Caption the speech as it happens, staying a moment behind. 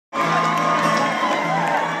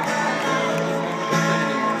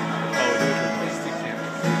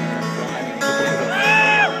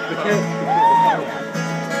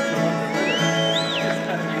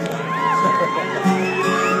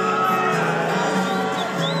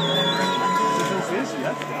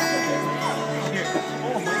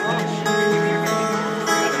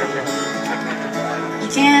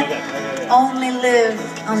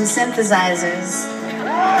some synthesizers.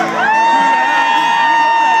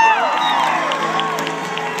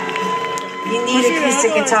 You need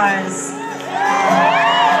acoustic guitars.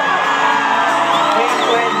 Very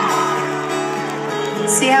important.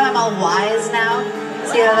 See how I'm all wise now?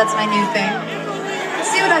 See how that's my new thing?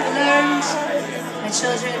 See what I've learned, my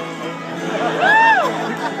children?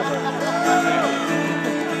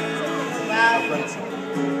 Wow.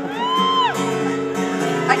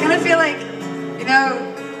 I kind of feel like, you know,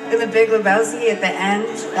 in The Big Lebowski at the end,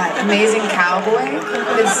 that amazing cowboy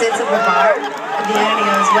that sits at the bar at the end and he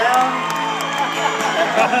goes, well,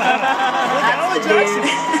 that's the dude.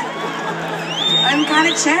 I'm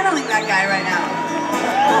kind of channeling that guy right now.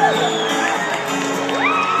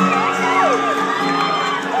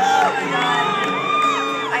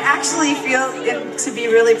 I actually feel, to be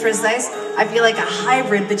really precise, I feel like a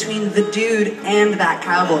hybrid between the dude and that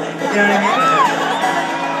cowboy. You know what I mean?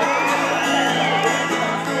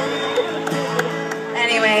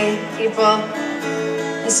 Anyway, people,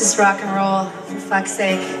 this is rock and roll, for fuck's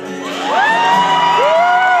sake. I'm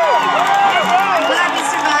glad we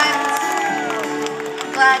survived.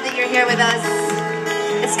 I'm glad that you're here with us.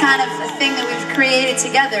 It's kind of a thing that we've created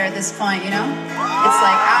together at this point, you know? It's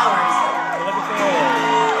like ours.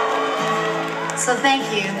 So thank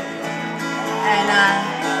you. And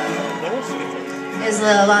here's a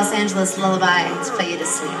little Los Angeles lullaby to put you to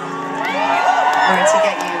sleep. Or to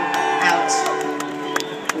get you out,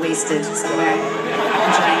 wasted somewhere,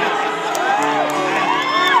 enjoying your life.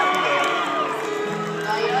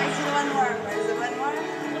 Oh, you always do one more. Where's the one more?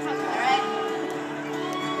 All right.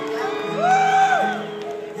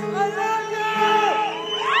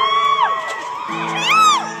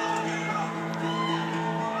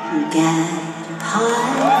 Get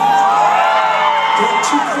high, get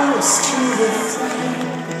too close to the flame.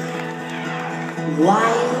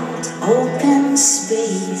 Wild, open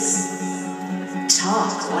space,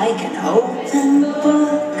 talk like an open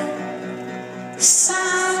book.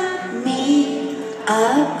 Sign me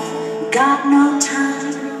up, got no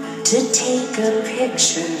time to take a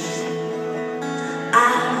picture.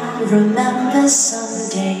 I'll remember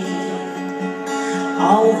someday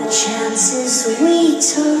all the chances we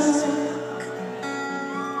took.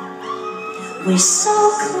 We're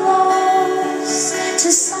so close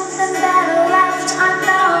to something better left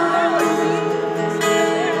unknown.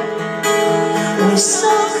 We're so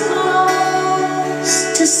close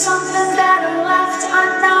to something better left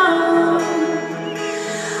unknown.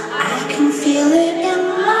 I can feel it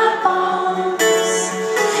in my bones.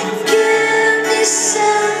 Give me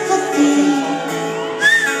sympathy.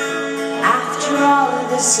 After all of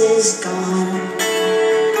this is gone,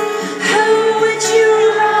 who would you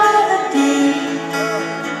rather be?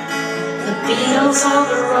 The Beatles or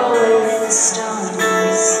the Rolling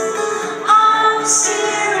Stones? Oh,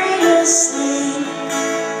 seriously,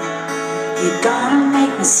 you're gonna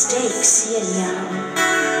make mistakes, you know.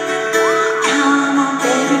 Come on,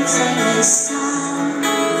 baby, play me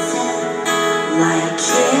something like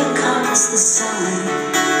Here Comes the Sun.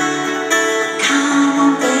 Come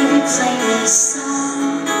on, baby, play me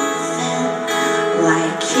something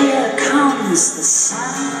like Here Comes the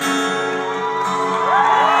Sun.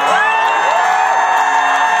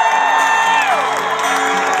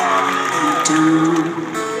 Don't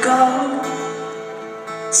go,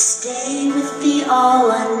 stay with the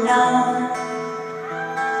all unknown,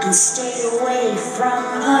 and stay away from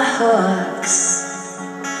the hooks,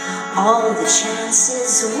 all the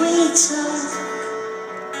chances we took.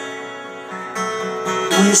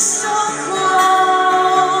 We're so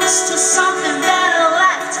close to something better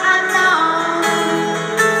left unknown.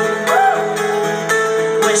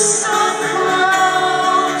 We're so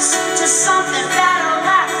close to something better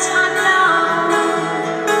left unknown.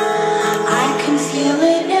 I can feel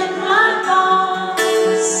it in my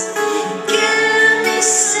bones. Give me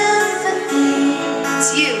sympathy.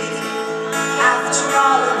 It's you. After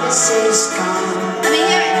all of this is gone. Let me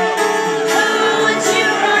hear it. Who would you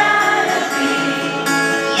rather be?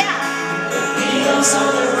 Yeah.